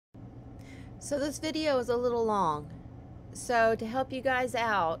So this video is a little long. So to help you guys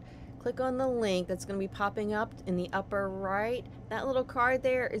out, click on the link that's going to be popping up in the upper right. That little card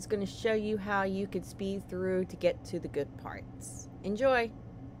there is going to show you how you could speed through to get to the good parts. Enjoy!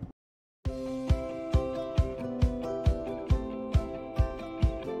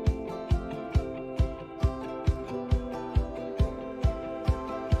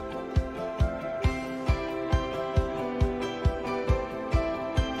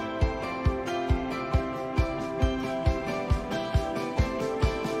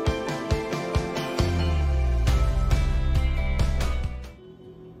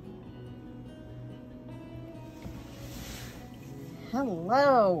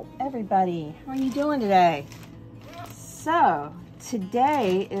 Hello everybody, how are you doing today? So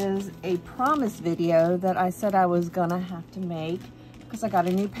today is a promise video that I said I was gonna have to make because I got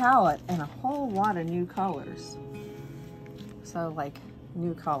a new palette and a whole lot of new colors. So like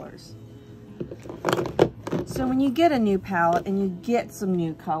new colors. So when you get a new palette and you get some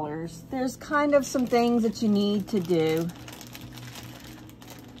new colors, there's kind of some things that you need to do.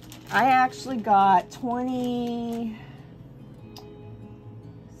 I actually got 26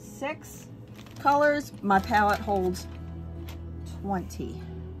 colors. My palette holds 20.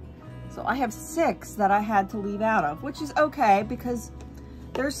 So I have 6 that I had to leave out of, which is okay because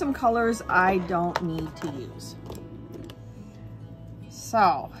there's some colors I don't need to use.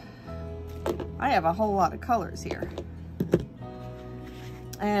 So I have a whole lot of colors here.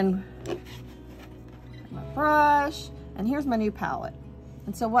 And my brush, and here's my new palette.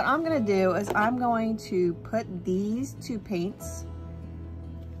 And so what I'm gonna do is I'm going to put these 2 paints.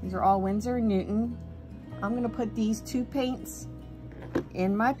 These are all Winsor & Newton. I'm gonna put these 2 paints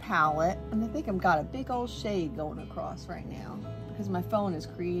in my palette. And I think I've got a big old shade going across right now because my phone is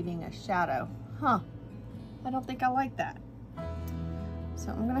creating a shadow. Huh, I don't think I like that.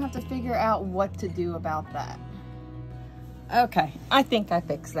 So I'm gonna have to figure out what to do about that. Okay, I think I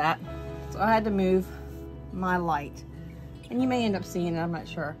fixed that. So I had to move my light. And you may end up seeing it, I'm not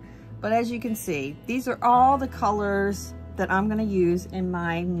sure. But as you can see, these are all the colors that I'm gonna use in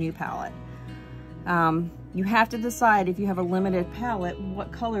my new palette. You have to decide if you have a limited palette,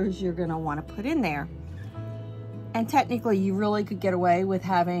 what colors you're gonna wanna put in there. And technically you really could get away with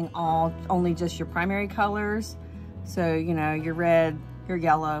having only just your primary colors. So, you know, your red, your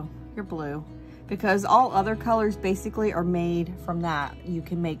yellow, your blue, because all other colors basically are made from that. You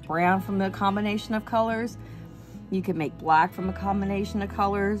can make brown from the combination of colors. You can make black from a combination of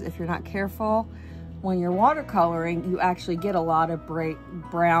colors if you're not careful. When you're watercoloring, you actually get a lot of bright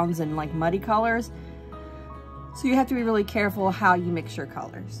browns and like muddy colors. So you have to be really careful how you mix your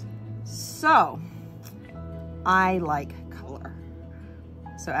colors. So I like color.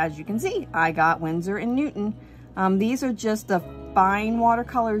 So as you can see, I got Winsor & Newton. These are just the fine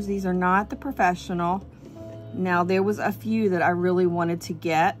watercolors. These are not the professional. Now there was a few that I really wanted to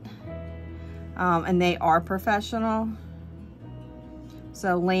get. And they are professional.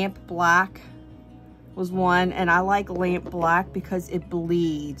 So Lamp Black was one, and I like Lamp Black because it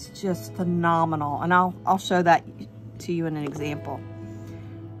bleeds just phenomenal. And I'll show that to you in an example.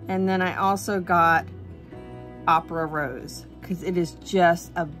 And then I also got Opera Rose because it is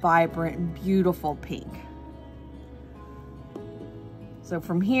just a vibrant and beautiful pink. So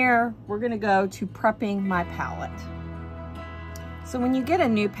from here, we're gonna go to prepping my palette. So when you get a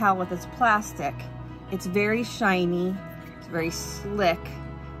new palette that's plastic, it's very shiny, it's very slick,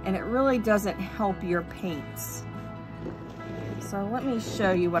 and it really doesn't help your paints. So let me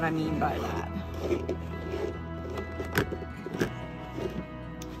show you what I mean by that.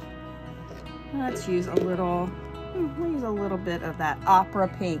 Let's use a little bit of that opera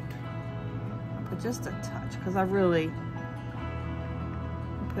pink. I'll put just a touch, because I really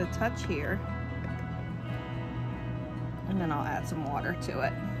put a touch here. And then I'll add some water to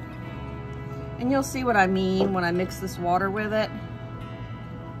it. And you'll see what I mean when I mix this water with it.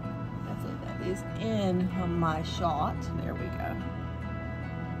 That's it, that is in my shot. There we go.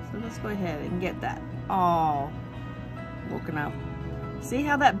 So let's go ahead and get that all woken up. See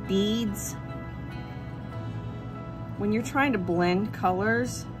how that beads? When you're trying to blend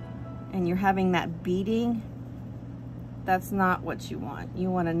colors and you're having that beading, that's not what you want.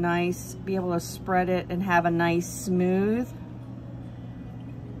 You want a nice, be able to spread it and have a nice smooth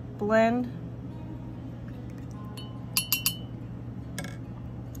blend.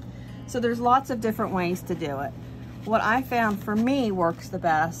 So there's lots of different ways to do it. What I found for me works the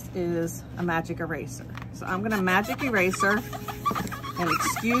best is a magic eraser. So I'm gonna magic eraser, and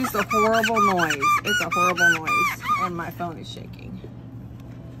excuse the horrible noise. It's a horrible noise, and my phone is shaking.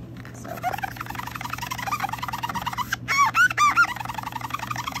 So.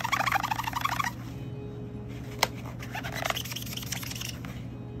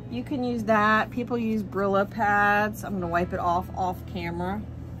 You can use that. People use Brillo pads. I'm gonna wipe it off camera.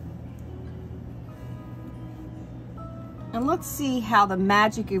 And let's see how the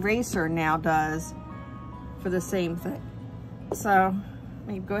magic eraser now does for the same thing. So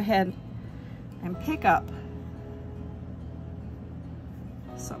let me go ahead and pick up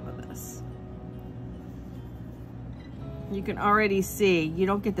some of this. You can already see you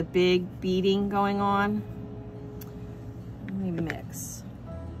don't get the big beading going on. Let me mix.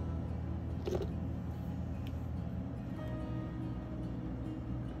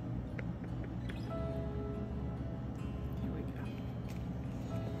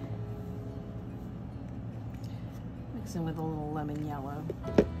 Mixing with a little lemon yellow.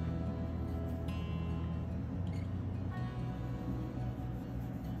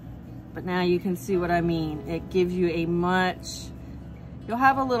 But now you can see what I mean. It gives you a much, you'll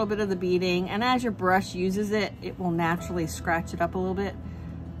have a little bit of the beading, and as your brush uses it, it will naturally scratch it up a little bit.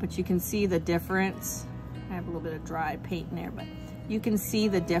 But you can see the difference. I have a little bit of dry paint in there, but you can see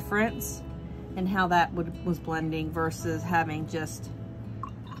the difference in how that was blending versus having just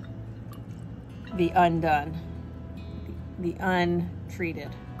the undone, the untreated.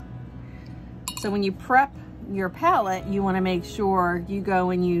 So when you prep your palette, you want to make sure you go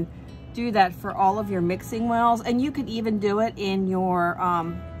and you do that for all of your mixing wells, and you could even do it in your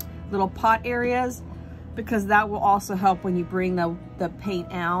little pot areas, because that will also help when you bring the paint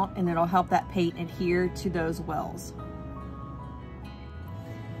out, and it'll help that paint adhere to those wells.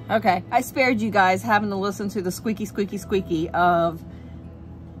 Okay, I spared you guys having to listen to the squeaky, squeaky, squeaky of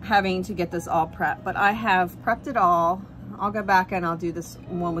having to get this all prepped, but I have prepped it all. I'll go back and I'll do this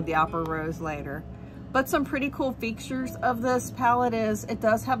one with the opera rose later. But some pretty cool features of this palette is it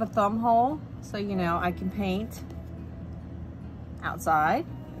does have a thumb hole, so you know I can paint outside.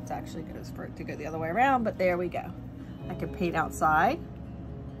 It actually goes for it to go the other way around, but there we go. I can paint outside,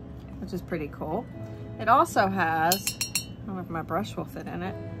 which is pretty cool. It also has, I don't know if my brush will fit in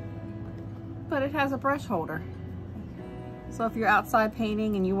it, but it has a brush holder. So if you're outside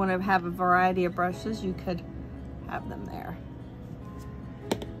painting and you want to have a variety of brushes, you could have them there.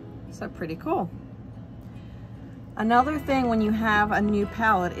 So pretty cool. Another thing when you have a new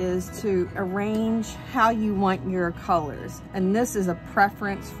palette is to arrange how you want your colors. And this is a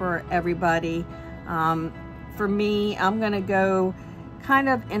preference for everybody. For me, I'm gonna go kind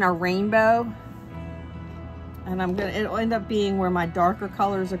of in a rainbow, and it'll end up being where my darker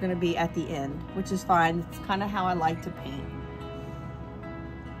colors are gonna be at the end, which is fine. It's kind of how I like to paint.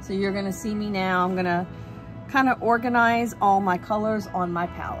 So you're gonna see me now, I'm gonna kind of organize all my colors on my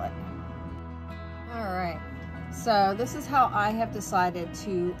palette. All right. So this is how I have decided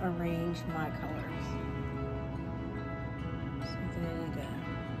to arrange my colors. So there you go.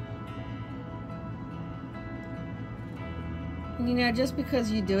 And you know, just because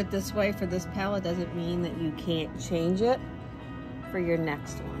you do it this way for this palette doesn't mean that you can't change it for your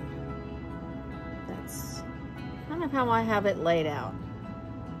next one. That's kind of how I have it laid out.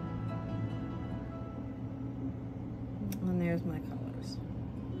 And there's my colors.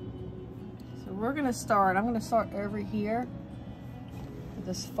 We're gonna start, I'm gonna start over here with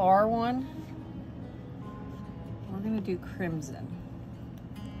this far one. We're gonna do crimson.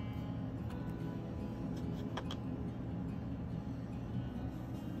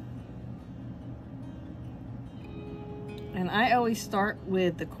 And I always start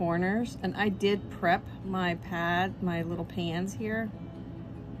with the corners, and I did prep my pad, my little pans here.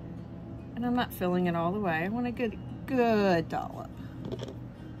 And I'm not filling it all the way. I want a good dollop.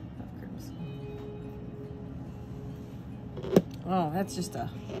 Oh,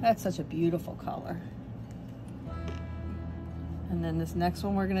 that's such a beautiful color. And then this next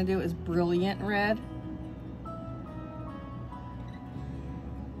one we're gonna do is brilliant red.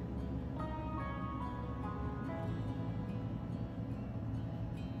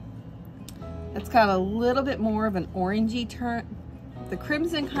 It's got a little bit more of an orangey turn. The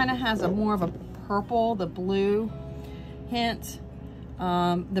crimson kind of has more of a purple, the blue hint.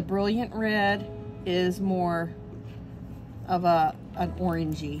 The brilliant red is more of an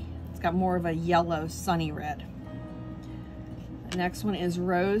orangey. It's got more of a yellow sunny red. The next one is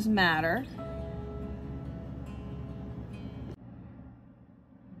Rose Madder.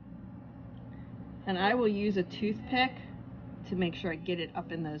 And I will use a toothpick to make sure I get it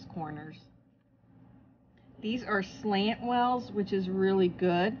up in those corners. These are slant wells, which is really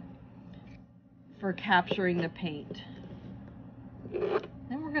good for capturing the paint.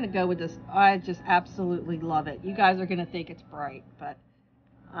 Then we're gonna go with this. I just absolutely love it. You guys are gonna think it's bright, but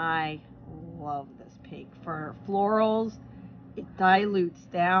I love this pink. For florals, it dilutes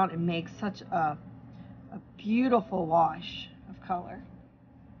down and makes such a beautiful wash of color.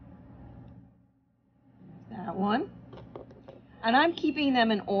 That one. And I'm keeping them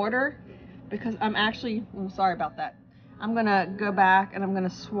in order because I'm actually, oh, sorry about that. I'm gonna go back and I'm gonna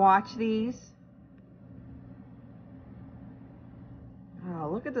swatch these. Oh,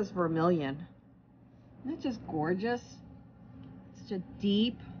 look at this vermilion. Isn't it just gorgeous? Such a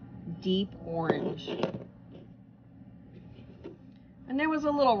deep, deep orange. And there was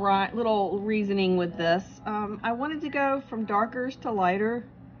a little reasoning with this. I wanted to go from darkers to lighter.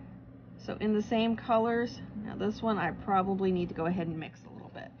 So in the same colors. Now this one I probably need to go ahead and mix a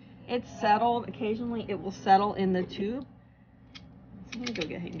little bit. It's settled. Occasionally it will settle in the tube. So let me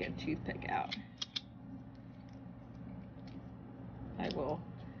go ahead and get a toothpick out. I will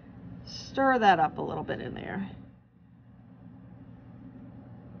stir that up a little bit in there.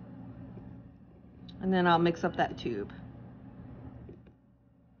 And then I'll mix up that tube.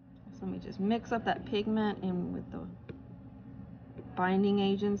 So let me just mix up that pigment in with the binding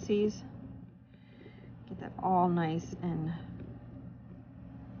agencies. Get that all nice and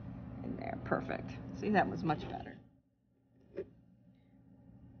in there. Perfect. See, that was much better.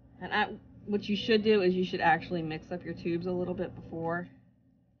 And what you should do is you should actually mix up your tubes a little bit before.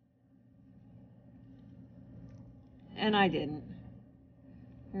 And I didn't.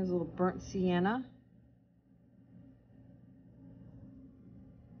 There's a little burnt sienna.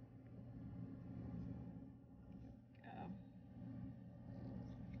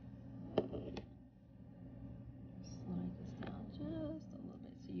 Slide this down just a little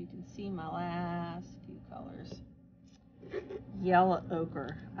bit so you can see my last few colors. Yellow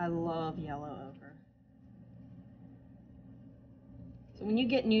ochre. I love yellow ochre. So when you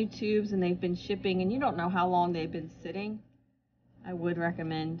get new tubes and they've been shipping and you don't know how long they've been sitting, I would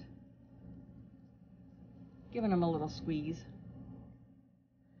recommend giving them a little squeeze.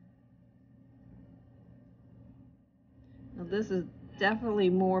 Now this is definitely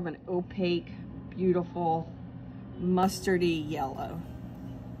more of an opaque, beautiful, mustardy yellow.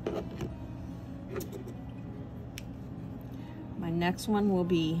 My next one will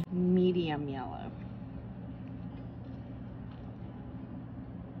be medium yellow.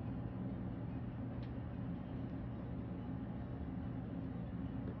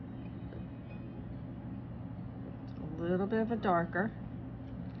 A little bit of a darker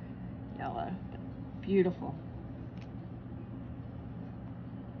yellow. Beautiful.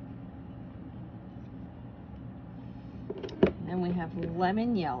 And we have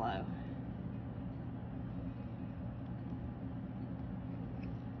lemon yellow.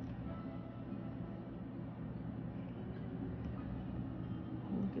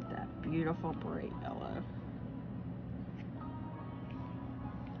 Look at that beautiful bright yellow.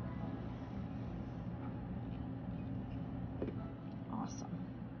 Awesome.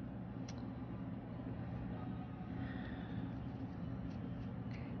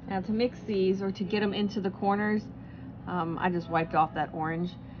 Now to mix these or to get them into the corners, I just wiped off that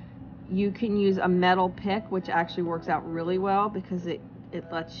orange. You can use a metal pick, which actually works out really well because it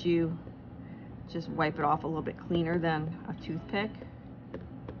lets you just wipe it off a little bit cleaner than a toothpick.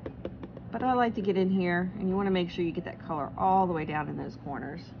 But I like to get in here, and you want to make sure you get that color all the way down in those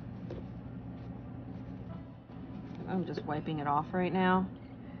corners. I'm just wiping it off right now.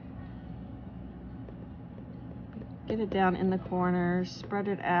 Get it down in the corners, spread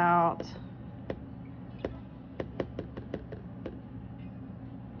it out.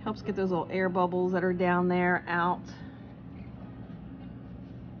 Helps get those little air bubbles that are down there out.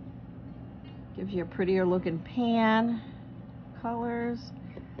 Gives you a prettier looking pan colors.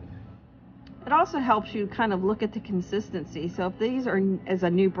 It also helps you kind of look at the consistency. So if these are as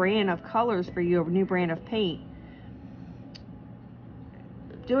a new brand of colors for you, a new brand of paint,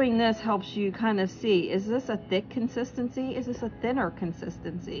 doing this helps you kind of see, is this a thick consistency? Is this a thinner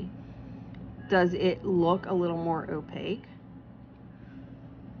consistency? Does it look a little more opaque?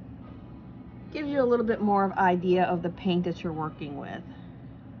 Gives you a little bit more of idea of the paint that you're working with.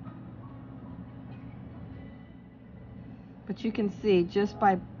 But you can see just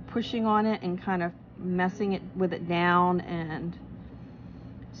by pushing on it and kind of messing it with it down and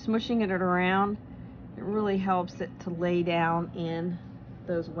smushing it around, it really helps it to lay down in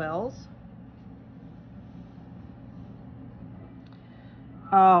those wells.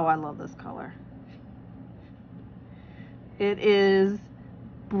 Oh, I love this color. It is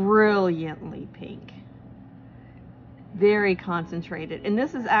brilliantly pink. Very concentrated. And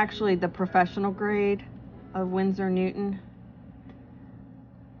this is actually the professional grade of Winsor Newton.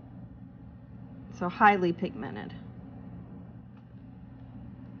 So highly pigmented.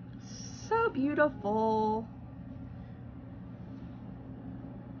 So beautiful.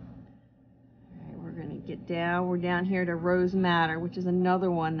 All right, we're gonna get down. We're down here to Rose Madder, which is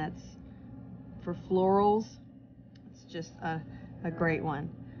another one that's for florals. It's just a great one.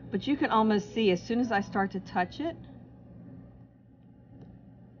 But you can almost see as soon as I start to touch it,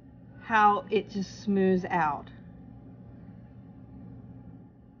 how it just smooths out.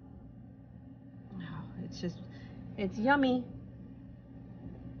 It's yummy.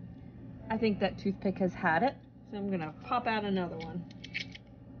 I think that toothpick has had it, so I'm gonna pop out another one.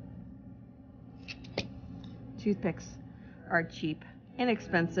 Toothpicks are cheap,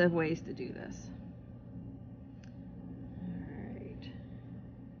 inexpensive ways to do this. All right.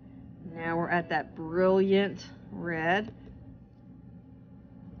 Now we're at that brilliant red.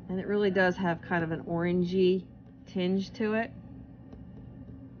 And it really does have kind of an orangey tinge to it.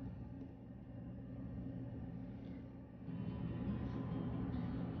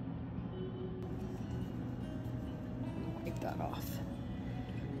 Wipe that off.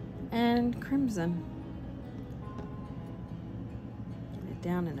 And crimson. Get it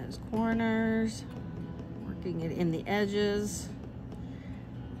down in those corners, working it in the edges,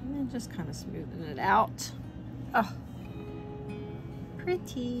 and then just kind of smoothing it out. Oh,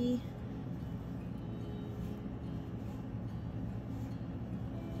 pretty.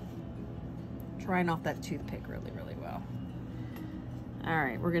 Trying off that toothpick really, really well. All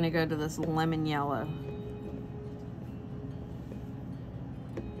right, we're gonna go to this lemon yellow.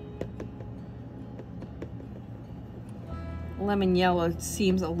 Lemon yellow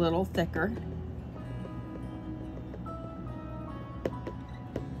seems a little thicker,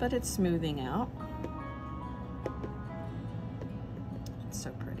 but it's smoothing out. It's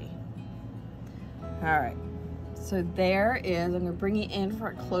so pretty. All right, so there is, I'm gonna bring you in for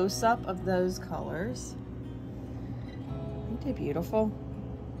a close-up of those colors. Aren't they beautiful?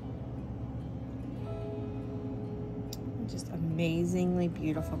 Just amazingly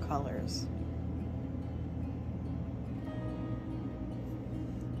beautiful colors.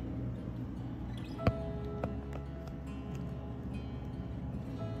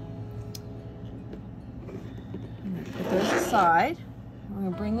 Put those aside. We're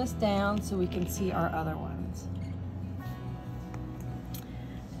going to bring this down so we can see our other ones.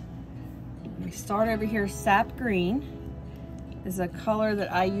 We start over here. Sap green is a color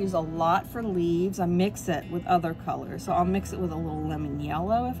that I use a lot for leaves. I mix it with other colors. So I'll mix it with a little lemon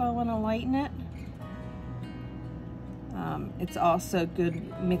yellow if I want to lighten it. It's also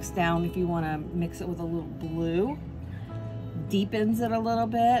good mixed down if you want to mix it with a little blue. Deepens it a little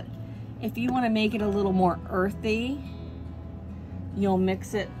bit. If you want to make it a little more earthy, you'll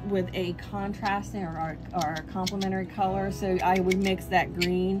mix it with a contrasting or a complementary color. So I would mix that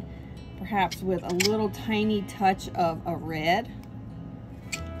green perhaps with a little tiny touch of a red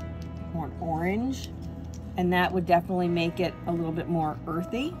or an orange, and that would definitely make it a little bit more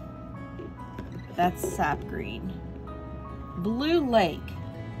earthy. That's sap green. Blue Lake.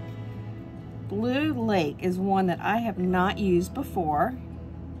 Blue Lake is one that I have not used before,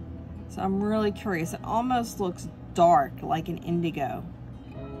 so I'm really curious. It almost looks dark, like an indigo.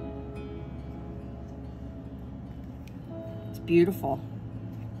 It's beautiful.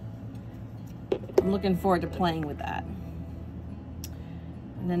 I'm looking forward to playing with that.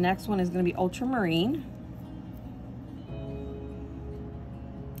 And the next one is going to be ultramarine.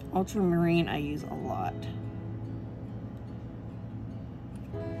 Ultramarine I use a lot.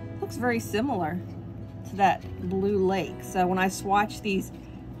 Looks very similar to that Blue Lake. So when I swatch these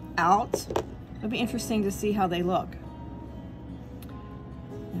out, it'll be interesting to see how they look.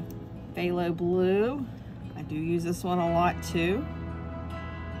 Phthalo blue, I do use this one a lot too.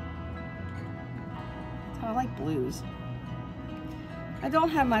 That's how I like blues. I don't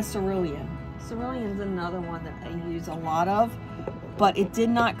have my cerulean. Cerulean is another one that I use a lot of, but it did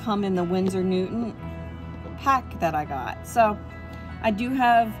not come in the Winsor Newton pack that I got. So I do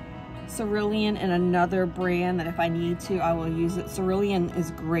have cerulean in another brand that if I need to, I will use it. Cerulean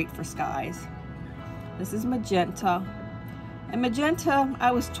is great for skies. This is magenta. And magenta,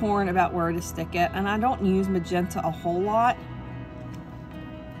 I was torn about where to stick it, and I don't use magenta a whole lot.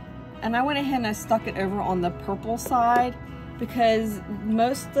 And I went ahead and I stuck it over on the purple side, because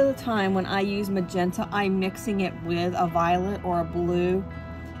most of the time when I use magenta, I'm mixing it with a violet or a blue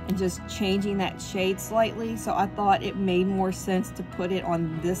and just changing that shade slightly. So I thought it made more sense to put it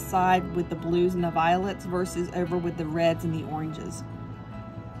on this side with the blues and the violets versus over with the reds and the oranges.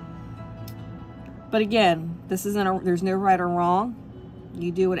 But again, this isn't there's no right or wrong.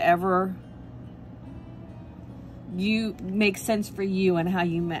 You do whatever you makes sense for you and how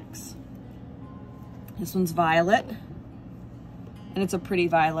you mix. This one's violet, and it's a pretty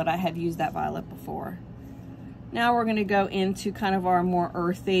violet. I have used that violet before. Now we're going to go into kind of our more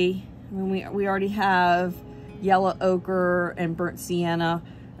earthy. I mean, we already have yellow ochre and burnt sienna.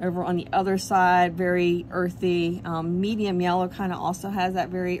 Over on the other side, very earthy. Medium yellow kind of also has that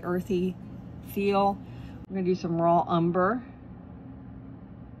very earthy feel. We're gonna do some raw umber.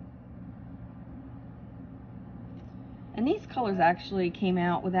 And these colors actually came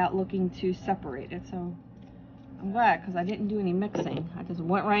out without looking too separated, so I'm glad, because I didn't do any mixing. I just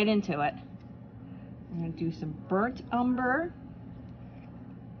went right into it. I'm gonna do some burnt umber.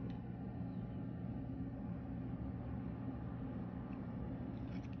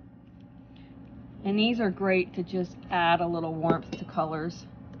 And these are great to just add a little warmth to colors.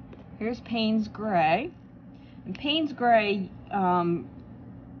 Here's Payne's Gray. And Payne's Gray,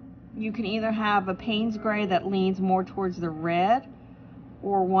 you can either have a Payne's Gray that leans more towards the red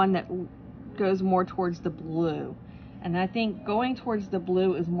or one that goes more towards the blue. And I think going towards the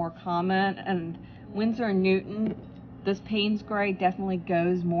blue is more common. And Winsor & Newton, this Payne's Gray definitely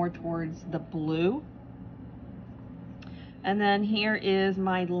goes more towards the blue. And then here is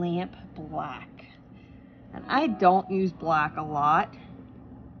my lamp black. And I don't use black a lot,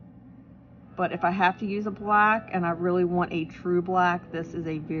 but if I have to use a black and I really want a true black, this is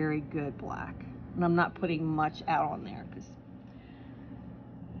a very good black. And I'm not putting much out on there because,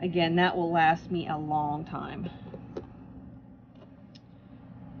 again, that will last me a long time.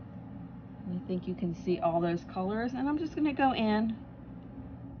 I think you can see all those colors, and I'm just going to go in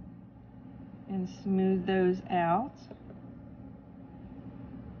and smooth those out.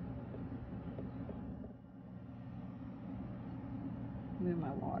 Move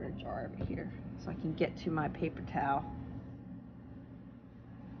my water jar over here so I can get to my paper towel.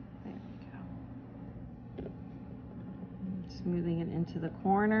 There we go. Smoothing it into the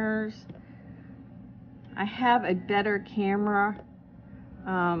corners. I have a better camera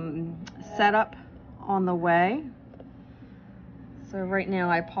setup on the way. So right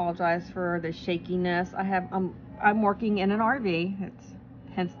now I apologize for the shakiness. I'm working in an RV. It's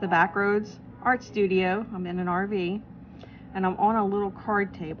hence the Backroads Art Studio. I'm in an RV. And I'm on a little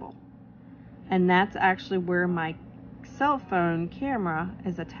card table, and that's actually where my cell phone camera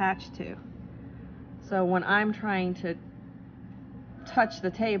is attached to. So when I'm trying to touch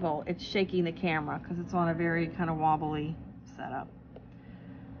the table, it's shaking the camera because it's on a very kind of wobbly setup.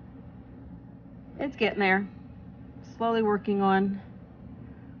 It's getting there. Slowly working on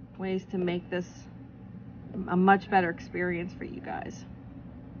ways to make this a much better experience for you guys.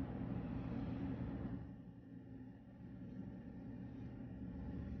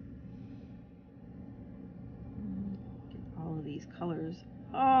 These colors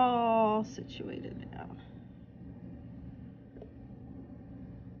all situated now.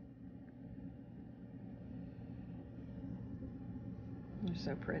 They're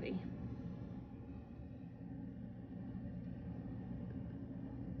so pretty.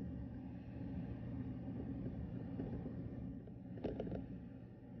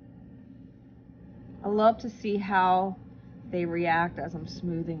 I love to see how they react as I'm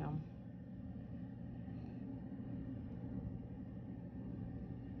smoothing them.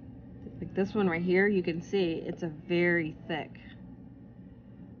 Like this one right here, you can see it's a very thick,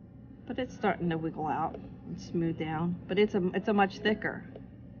 but it's starting to wiggle out and smooth down, but it's a much thicker,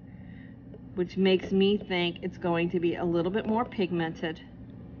 which makes me think it's going to be a little bit more pigmented,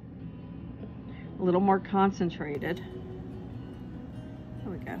 a little more concentrated.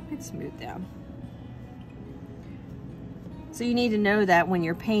 There we go, it's smoothed down. So you need to know that when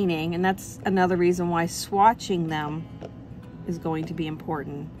you're painting, and that's another reason why swatching them is going to be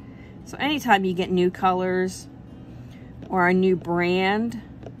important. So anytime you get new colors or a new brand,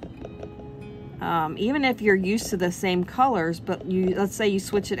 even if you're used to the same colors, but let's say you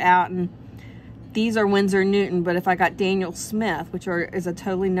switch it out and these are Winsor & Newton, but if I got Daniel Smith, which is a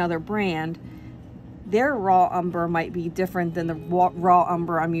totally another brand, their raw umber might be different than the raw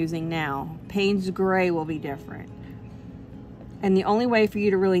umber I'm using now. Payne's Gray will be different. And the only way for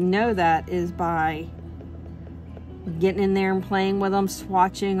you to really know that is by getting in there and playing with them,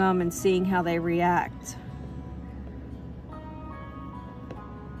 swatching them, and seeing how they react.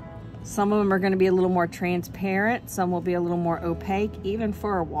 Some of them are going to be a little more transparent, some will be a little more opaque, even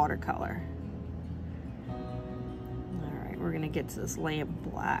for a watercolor. Alright, we're going to get to this lamp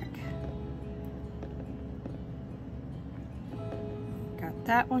black. Got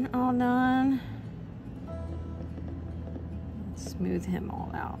that one all done. Smooth him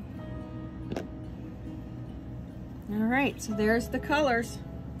all out. All right, so there's the colors.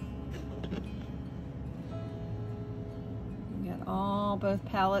 You got both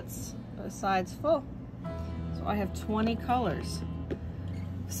palettes, both sides full. So I have 20 colors.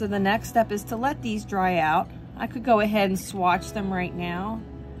 So the next step is to let these dry out. I could go ahead and swatch them right now,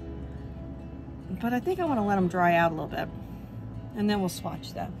 but I think I want to let them dry out a little bit. and then we'll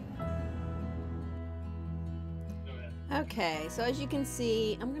swatch them. Okay, so as you can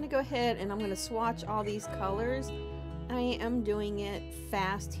see, I'm going to go ahead and I'm going to swatch all these colors. I am doing it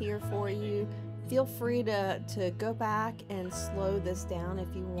fast here for you. Feel free to go back and slow this down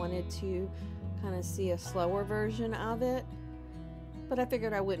if you wanted to kind of see a slower version of it. But I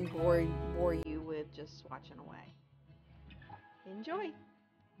figured I wouldn't bore you with just swatching away. Enjoy!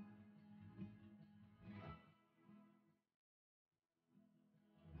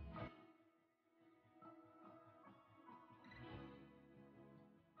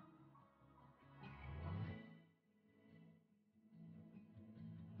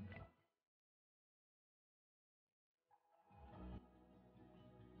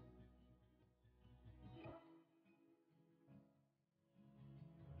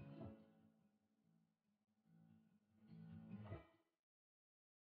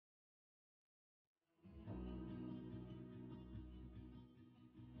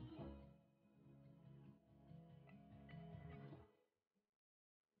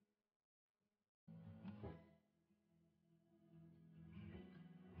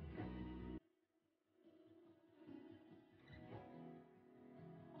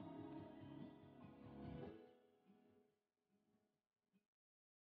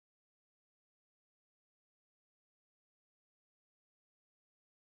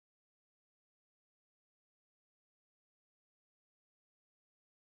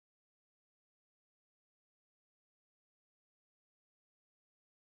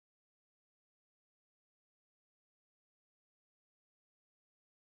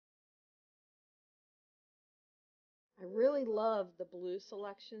 I really love the blue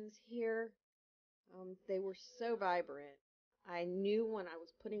selections here. They were so vibrant. I knew when I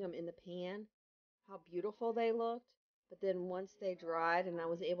was putting them in the pan how beautiful they looked, but then once they dried and I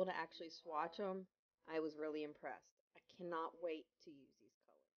was able to actually swatch them, I was really impressed. I cannot wait to use these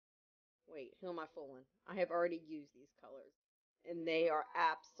colors. Wait, who am I fooling? I have already used these colors, and they are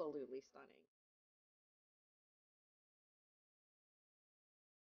absolutely stunning.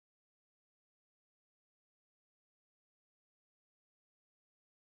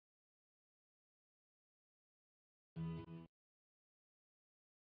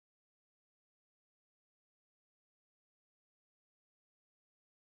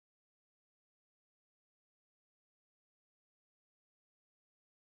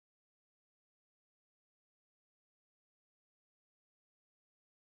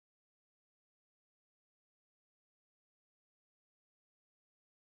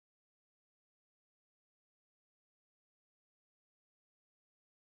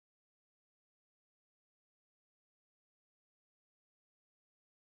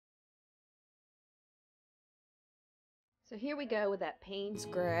 So here we go with that Payne's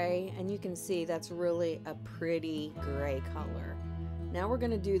gray, and you can see that's really a pretty gray color. Now we're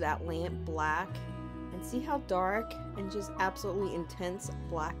going to do that lamp black and see how dark and just absolutely intense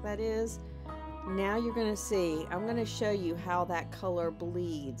black that is. Now you're going to see, I'm going to show you how that color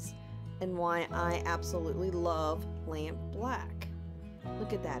bleeds and why I absolutely love lamp black.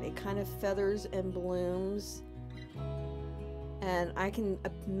 Look at that, it kind of feathers and blooms, and I can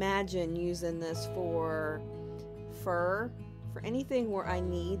imagine using this for fur, for anything where I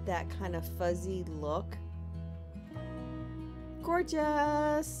need that kind of fuzzy look.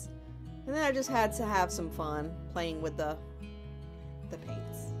 Gorgeous! And then I just had to have some fun playing with the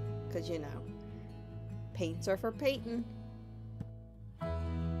paints, because you know, paints are for painting.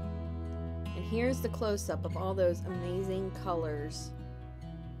 And here's the close-up of all those amazing colors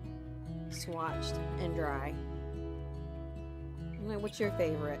swatched and dry. What's your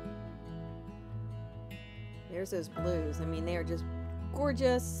favorite? There's those blues. I mean, they are just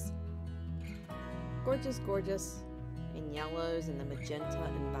gorgeous. Gorgeous, gorgeous. And yellows and the magenta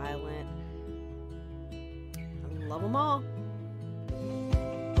and violet. I love them all.